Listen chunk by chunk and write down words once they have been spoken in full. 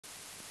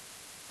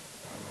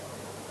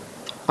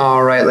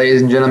All right,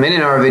 ladies and gentlemen,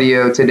 in our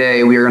video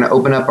today, we are going to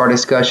open up our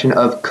discussion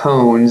of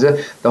cones.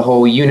 The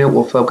whole unit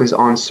will focus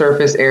on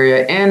surface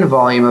area and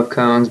volume of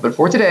cones, but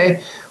for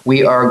today,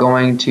 we are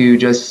going to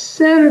just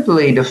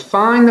simply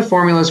define the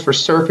formulas for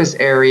surface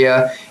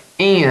area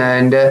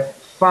and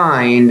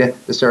find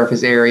the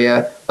surface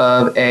area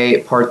of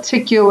a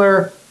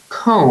particular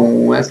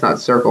cone. That's not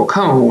circle,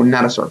 cone,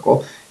 not a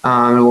circle.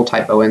 A little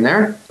typo in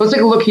there. So let's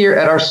take a look here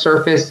at our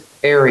surface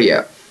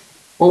area.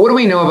 Well, what do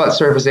we know about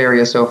surface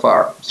area so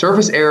far?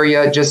 Surface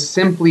area, just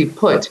simply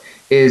put,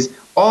 is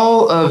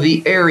all of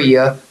the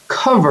area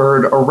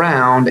covered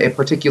around a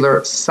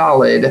particular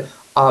solid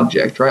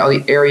object, right? All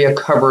the area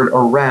covered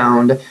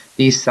around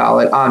the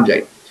solid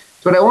object.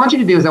 So what I want you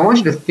to do is I want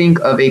you to think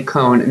of a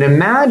cone and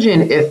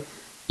imagine if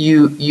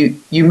you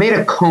made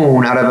a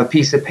cone out of a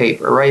piece of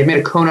paper, right? You made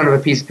a cone out of a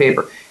piece of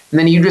paper and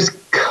then you just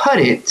cut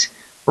it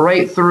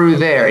right through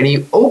there and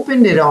you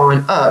opened it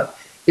on up.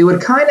 It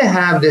would kind of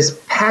have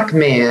this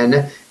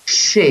Pac-Man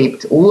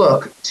shaped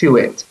look to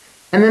it.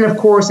 And then of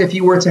course, if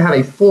you were to have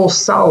a full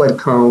solid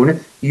cone,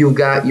 you've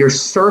got your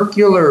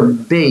circular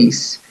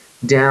base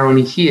down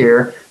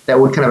here that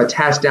would kind of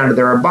attach down to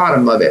the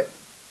bottom of it.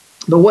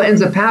 But what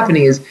ends up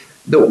happening is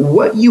that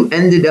what you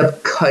ended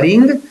up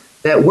cutting,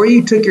 that where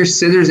you took your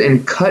scissors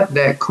and cut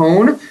that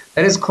cone,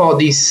 that is called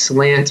the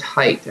slant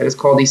height. That is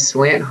called the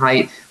slant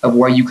height of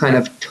where you kind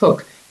of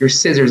took your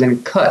scissors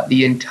and cut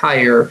the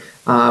entire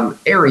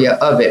area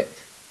of it.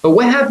 But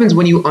what happens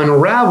when you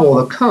unravel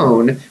the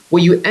cone?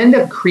 Well, you end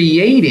up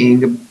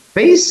creating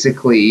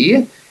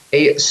basically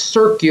a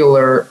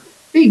circular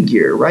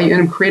figure, right? You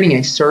end up creating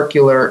a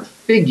circular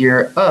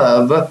figure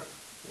of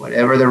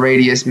whatever the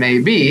radius may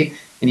be.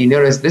 And you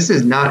notice this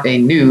is not a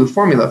new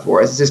formula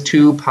for us. This is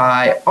 2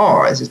 pi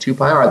r. This is 2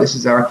 pi r. This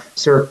is our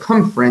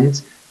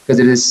circumference because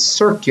it is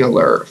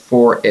circular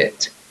for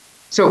it.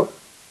 So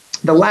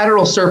the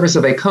lateral surface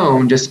of a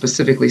cone, just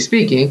specifically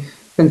speaking,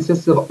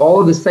 consists of all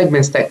of the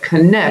segments that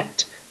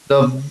connect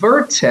the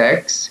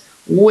vertex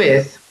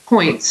with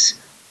points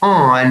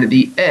on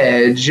the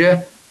edge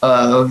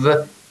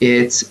of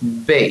its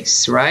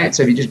base, right?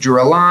 So if you just drew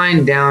a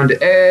line down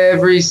to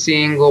every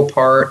single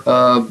part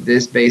of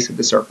this base of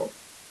the circle.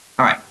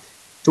 All right,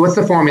 so what's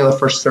the formula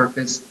for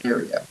surface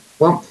area?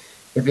 Well,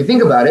 if you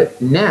think about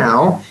it,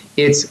 now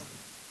it's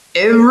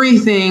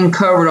everything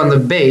covered on the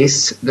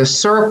base, the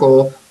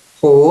circle,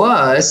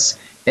 plus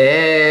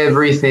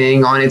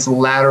everything on its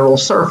lateral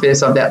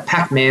surface of that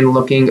Pac-Man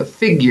looking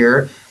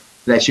figure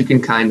that you can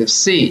kind of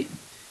see.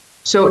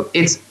 So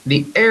it's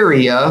the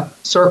area,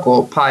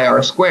 circle, pi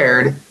r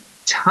squared,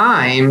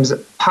 times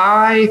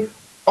pi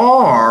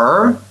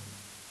r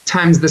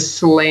times the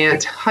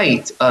slant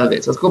height of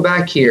it. So let's go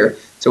back here.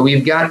 So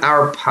we've got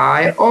our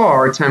pi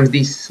r times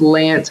the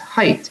slant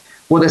height.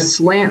 Well, the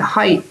slant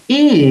height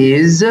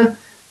is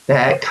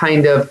that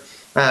kind of,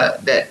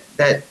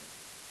 the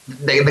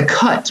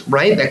cut,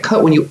 right? That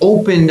cut when you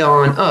opened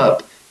on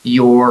up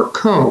your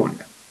cone.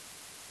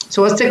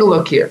 So let's take a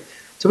look here.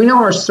 So we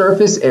know our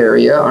surface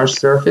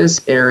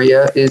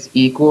area is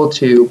equal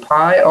to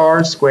pi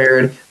r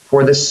squared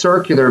for the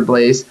circular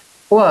base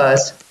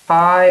plus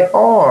pi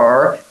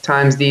r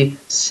times the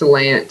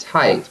slant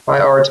height, pi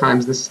r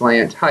times the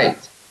slant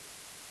height.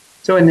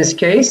 So in this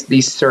case, the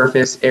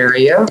surface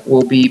area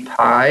will be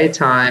pi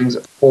times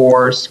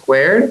 4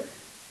 squared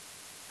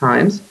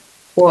times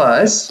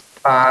plus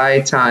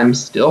pi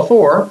times still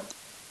 4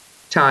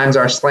 times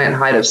our slant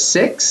height of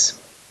 6.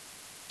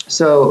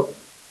 So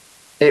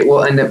it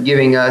will end up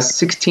giving us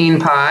 16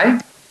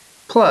 pi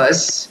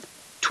plus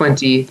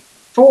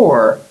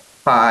 24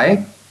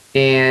 pi,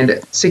 and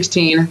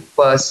 16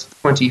 plus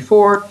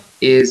 24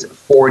 is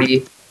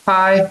 40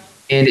 pi,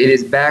 and it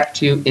is back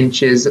to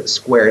inches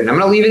squared. And I'm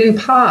going to leave it in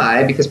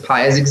pi because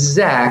pi is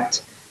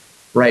exact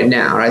right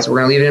now, right? So we're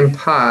going to leave it in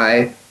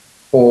pi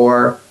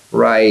for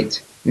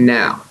right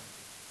now.